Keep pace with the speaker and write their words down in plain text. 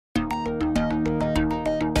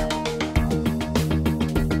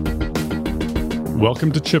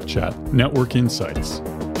Welcome to Chip Chat Network Insights.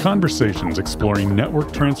 Conversations exploring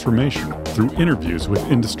network transformation through interviews with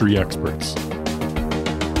industry experts.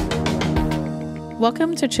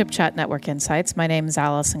 Welcome to Chip Chat Network Insights. My name is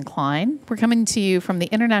Allyson Klein. We're coming to you from the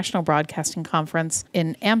International Broadcasting Conference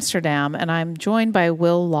in Amsterdam, and I'm joined by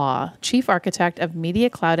Will Law, Chief Architect of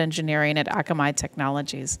Media Cloud Engineering at Akamai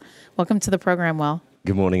Technologies. Welcome to the program, Will.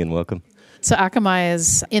 Good morning and welcome. So Akamai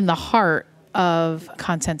is in the heart of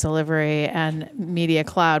content delivery and media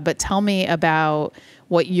cloud, but tell me about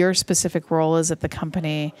what your specific role is at the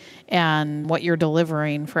company and what you're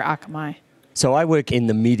delivering for Akamai. So I work in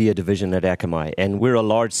the media division at Akamai, and we're a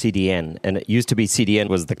large CDN. And it used to be CDN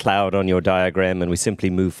was the cloud on your diagram, and we simply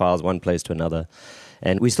move files one place to another.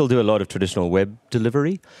 And we still do a lot of traditional web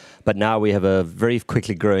delivery, but now we have a very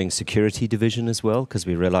quickly growing security division as well, because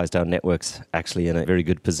we realized our network's actually in a very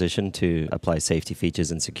good position to apply safety features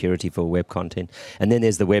and security for web content. And then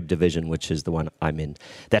there's the web division, which is the one I'm in.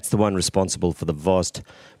 That's the one responsible for the vast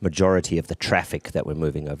majority of the traffic that we're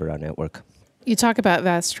moving over our network. You talk about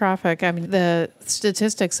vast traffic. I mean, the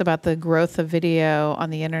statistics about the growth of video on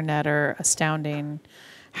the internet are astounding.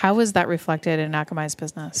 How is that reflected in Akamai's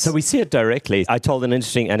business? So we see it directly. I told an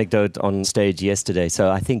interesting anecdote on stage yesterday. So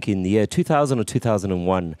I think in the year 2000 or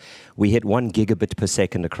 2001, we hit 1 gigabit per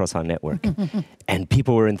second across our network. And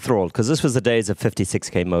people were enthralled because this was the days of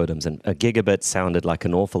 56K modems, and a gigabit sounded like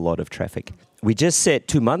an awful lot of traffic. We just said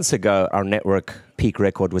 2 months ago, our network peak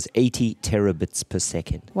record was 80 terabits per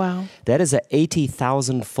second. Wow. That is a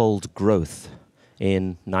 80,000-fold growth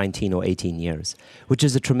in 19 or 18 years, which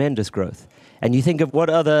is a tremendous growth. And you think of what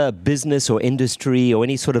other business or industry or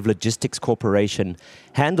any sort of logistics corporation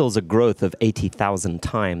handles a growth of 80,000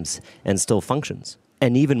 times and still functions.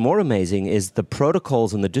 And even more amazing is the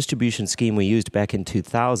protocols and the distribution scheme we used back in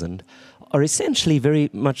 2000 are essentially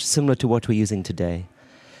very much similar to what we're using today.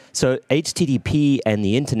 So HTTP and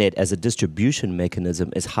the internet as a distribution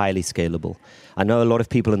mechanism is highly scalable. I know a lot of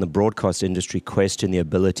people in the broadcast industry question the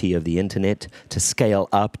ability of the internet to scale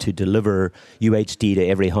up to deliver UHD to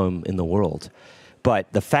every home in the world.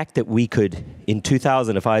 But the fact that we could, in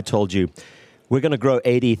 2000, if I had told you, we're going to grow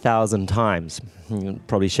 80,000 times, you'd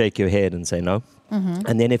probably shake your head and say no. Mm-hmm.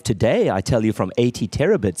 And then if today I tell you from 80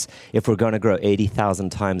 terabits, if we're going to grow 80,000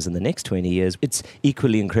 times in the next 20 years, it's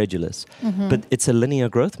equally incredulous. Mm-hmm. But it's a linear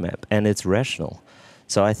growth map and it's rational.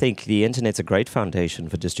 So I think the internet's a great foundation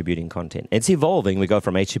for distributing content. It's evolving. We go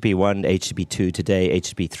from HTTP 1 to HTTP 2 today,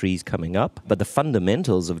 HTTP 3 is coming up. But the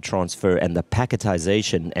fundamentals of transfer and the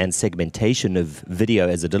packetization and segmentation of video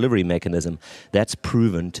as a delivery mechanism, that's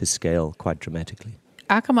proven to scale quite dramatically.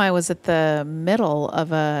 Akamai was at the middle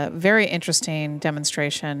of a very interesting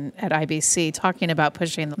demonstration at IBC talking about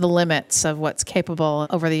pushing the limits of what's capable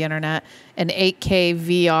over the internet, an 8K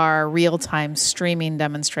VR real-time streaming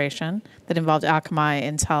demonstration that involved Akamai,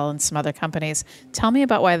 Intel, and some other companies. Tell me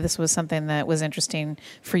about why this was something that was interesting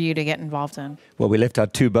for you to get involved in. Well, we left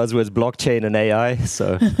out two buzzwords, blockchain and AI,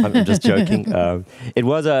 so I'm just joking. It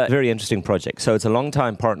was a very interesting project. So it's a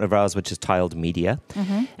long-time partner of ours, which is Tiled Media,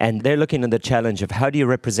 and they're looking at the challenge of how do you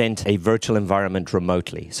represent a virtual environment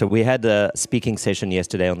remotely. So we had a speaking session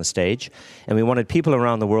yesterday on the stage, and we wanted people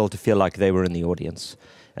around the world to feel like they were in the audience.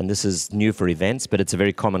 And this is new for events, but it's a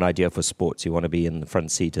very common idea for sports. You want to be in the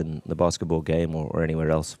front seat in the basketball game or anywhere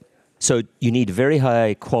else. So you need very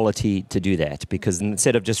high quality to do that, because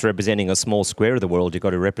instead of just representing a small square of the world, you've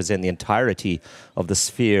got to represent the entirety of the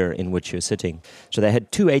sphere in which you're sitting. So they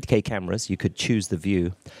had two 8K cameras. You could choose the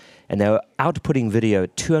view. And they were outputting video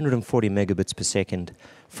at 240 megabits per second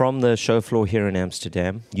from the show floor here in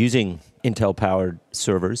Amsterdam using Intel-powered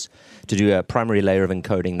servers to do a primary layer of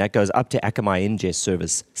encoding. That goes up to Akamai ingest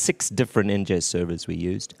servers, 6 different ingest servers we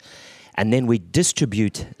used. And then we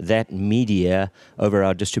distribute that media over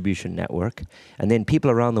our distribution network. And then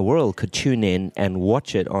people around the world could tune in and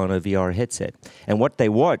watch it on a VR headset. And what they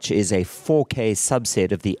watch is a 4K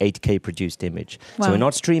subset of the 8K produced image. Wow. So we're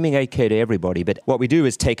not streaming 8K to everybody, but what we do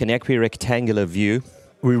is take an equirectangular view.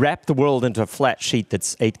 We wrap the world into a flat sheet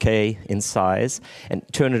that's 8K in size and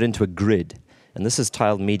turn it into a grid. And this is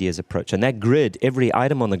Tiled Media's approach. And that grid, every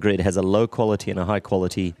item on the grid has a low quality and a high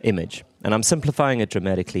quality image. And I'm simplifying it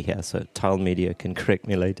dramatically here, so Tiled Media can correct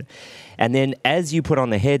me later. And then as you put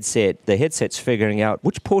on the headset's figuring out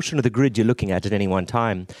which portion of the grid you're looking at any one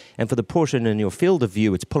time. And for the portion in your field of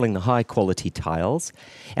view, it's pulling the high-quality tiles,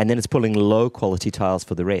 and then it's pulling low-quality tiles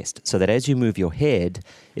for the rest. So that as you move your head,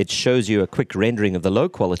 it shows you a quick rendering of the low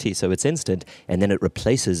quality, so it's instant, and then it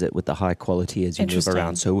replaces it with the high quality as you move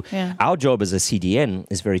around. So our job as a CDN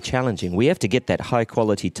is very challenging. We have to get that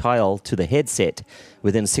high-quality tile to the headset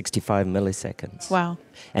within 65 milliseconds. Wow.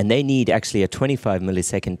 And they need actually a 25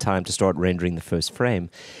 millisecond time to start rendering the first frame.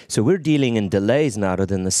 So we're dealing in delays now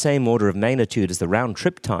that are in the same order of magnitude as the round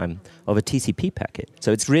trip time of a TCP packet.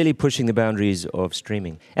 So it's really pushing the boundaries of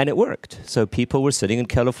streaming. And it worked. So people were sitting in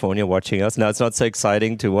California watching us. Now, it's not so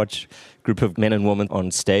exciting to watch a group of men and women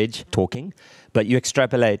on stage talking, but you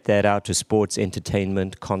extrapolate that out to sports,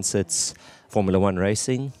 entertainment, concerts, Formula One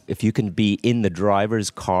racing. If you can be in the driver's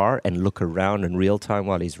car and look around in real time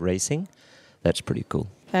while he's racing, that's pretty cool.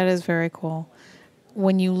 That is very cool.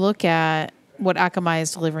 When you look at what Akamai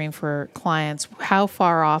is delivering for clients, how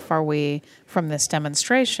far off are we from this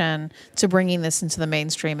demonstration to bringing this into the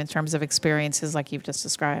mainstream in terms of experiences like you've just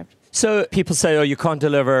described? So people say, oh, you can't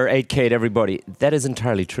deliver 8K to everybody. That is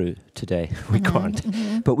entirely true today. We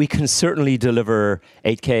can't. But we can certainly deliver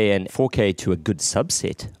 8K and 4K to a good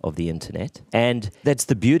subset of the internet. And that's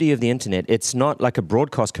the beauty of the internet. It's not like a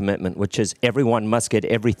broadcast commitment, which is everyone must get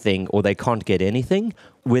everything or they can't get anything.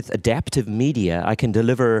 With adaptive media, I can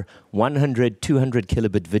deliver 100, 200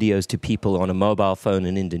 kilobit videos to people on a mobile phone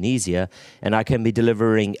in Indonesia, and I can be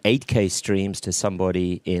delivering 8K streams to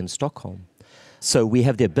somebody in Stockholm. So we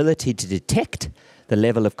have the ability to detect the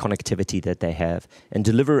level of connectivity that they have and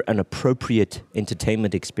deliver an appropriate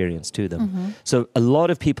entertainment experience to them. So a lot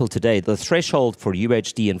of people today, the threshold for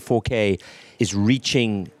UHD and 4K is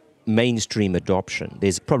reaching mainstream adoption.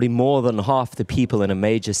 There's probably more than half the people in a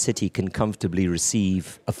major city can comfortably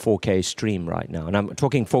receive a 4K stream right now. And I'm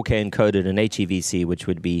talking 4K encoded in HEVC, which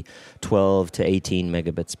would be 12 to 18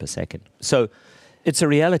 megabits per second. So it's a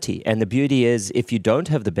reality. And the beauty is, if you don't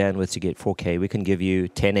have the bandwidth to get 4K, we can give you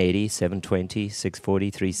 1080, 720,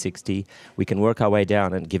 640, 360. We can work our way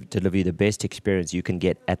down and deliver you the best experience you can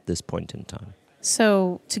get at this point in time.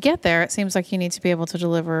 So to get there, it seems like you need to be able to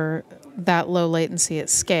deliver that low latency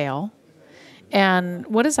at scale. And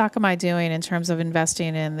what is Akamai doing in terms of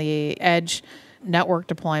investing in the edge network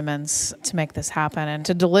deployments to make this happen and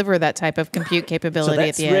to deliver that type of compute capability at the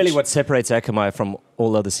edge? So that's really what separates Akamai from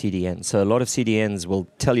all other CDNs. So a lot of CDNs will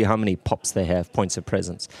tell you how many POPs they have, points of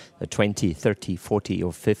presence, 20, 30, 40,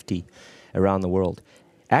 or 50 around the world.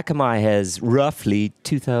 Akamai has roughly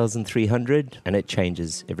 2,300, and it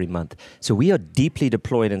changes every month. So we are deeply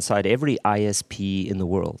deployed inside every ISP in the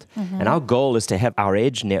world. And our goal is to have our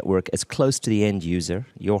edge network as close to the end user,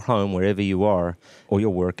 your home, wherever you are, or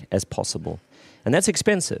your work, as possible. And that's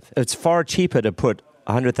expensive. It's far cheaper to put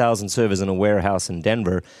 100,000 servers in a warehouse in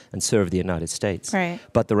Denver and serve the United States. Right.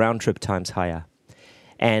 But the round trip time's higher.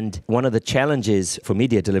 And one of the challenges for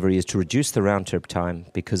media delivery is to reduce the round-trip time,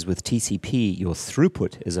 because with TCP, your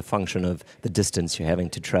throughput is a function of the distance you're having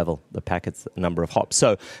to travel, the packets, the number of hops.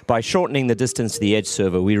 So by shortening the distance to the edge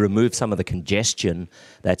server, we remove some of the congestion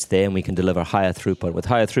that's there, and we can deliver higher throughput. With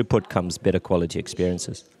higher throughput comes better quality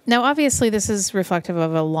experiences. Now, obviously, this is reflective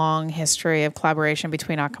of a long history of collaboration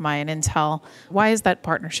between Akamai and Intel. Why is that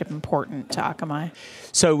partnership important to Akamai?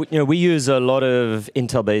 So, we use a lot of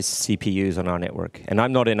Intel-based CPUs on our network. And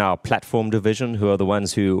I'm not in our platform division, who are the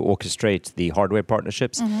ones who orchestrate the hardware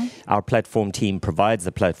partnerships. Our platform team provides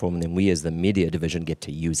the platform, and then we as the media division get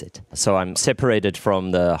to use it. So I'm separated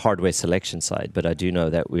from the hardware selection side, but I do know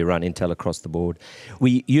that we run Intel across the board.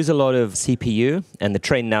 We use a lot of CPU, and the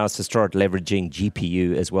trend now is to start leveraging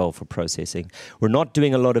GPU as well for processing. We're not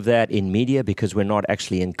doing a lot of that in media because we're not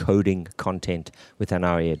actually encoding content within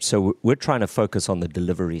our edge. So we're trying to focus on the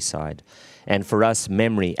delivery side. And for us,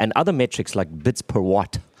 memory and other metrics like bits per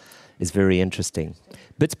watt is very interesting.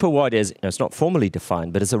 Bits per watt is, it's not formally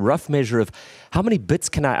defined, but it's a rough measure of how many bits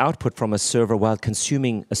can I output from a server while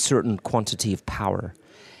consuming a certain quantity of power.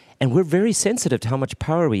 And we're very sensitive to how much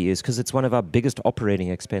power we use because it's one of our biggest operating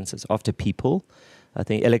expenses. After people, I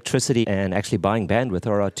think electricity and actually buying bandwidth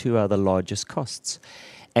are our two other largest costs.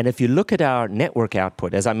 And if you look at our network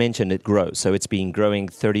output, as I mentioned, it grows. So it's been growing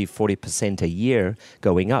 30, 40% a year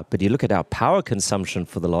going up. But you look at our power consumption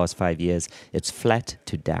for the last 5 years, it's flat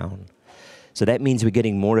to down. So that means we're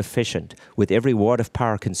getting more efficient. With every watt of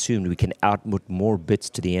power consumed, we can output more bits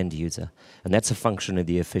to the end user. And that's a function of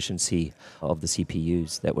the efficiency of the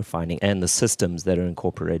CPUs that we're finding and the systems that are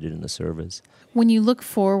incorporated in the servers. When you look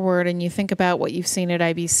forward and you think about what you've seen at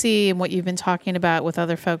IBC and what you've been talking about with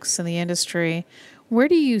other folks in the industry, where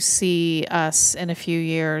do you see us in a few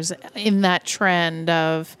years in that trend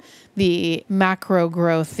of the macro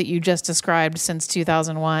growth that you just described since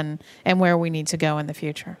 2001 and where we need to go in the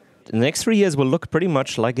future? The next 3 years will look pretty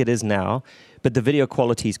much like it is now, but the video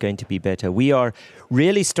quality is going to be better. We are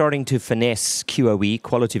really starting to finesse QoE,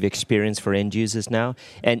 quality of experience for end users now.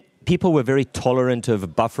 And people were very tolerant of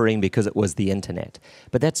buffering because it was the internet.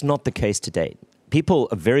 But that's not the case to date. People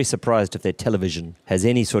are very surprised if their television has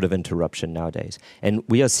any sort of interruption nowadays. And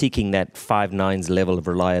we are seeking that 5 nines level of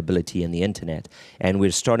reliability in the internet. And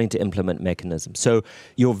we're starting to implement mechanisms. So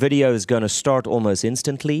your video is going to start almost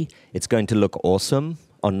instantly. It's going to look awesome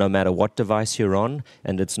on no matter what device you're on.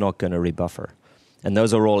 And it's not going to rebuffer. And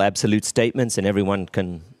those are all absolute statements, and everyone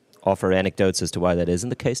can offer anecdotes as to why that isn't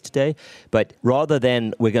the case today. But rather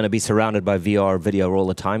than we're going to be surrounded by VR video all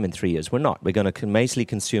the time in 3 years, we're not. We're going to basically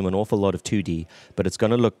consume an awful lot of 2D, but it's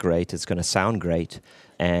going to look great, it's going to sound great,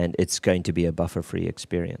 and it's going to be a buffer-free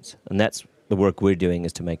experience. And that's the work we're doing,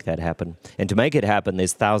 is to make that happen. And to make it happen,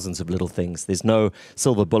 there's thousands of little things. There's no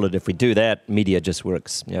silver bullet. If we do that, media just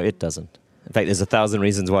works. It doesn't. In fact, there's 1,000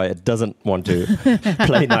 reasons why it doesn't want to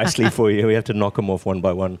play nicely for you. We have to knock them off one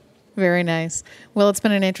by one. Very nice. Well, it's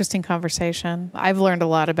been an interesting conversation. I've learned a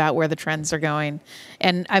lot about where the trends are going,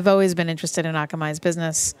 and I've always been interested in Akamai's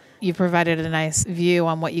business. You've provided a nice view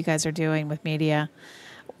on what you guys are doing with media.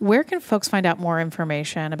 Where can folks find out more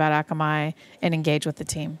information about Akamai and engage with the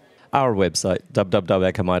team? Our website,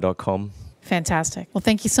 www.akamai.com. Fantastic. Well,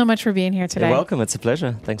 thank you so much for being here today. You're welcome. It's a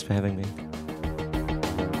pleasure. Thanks for having me.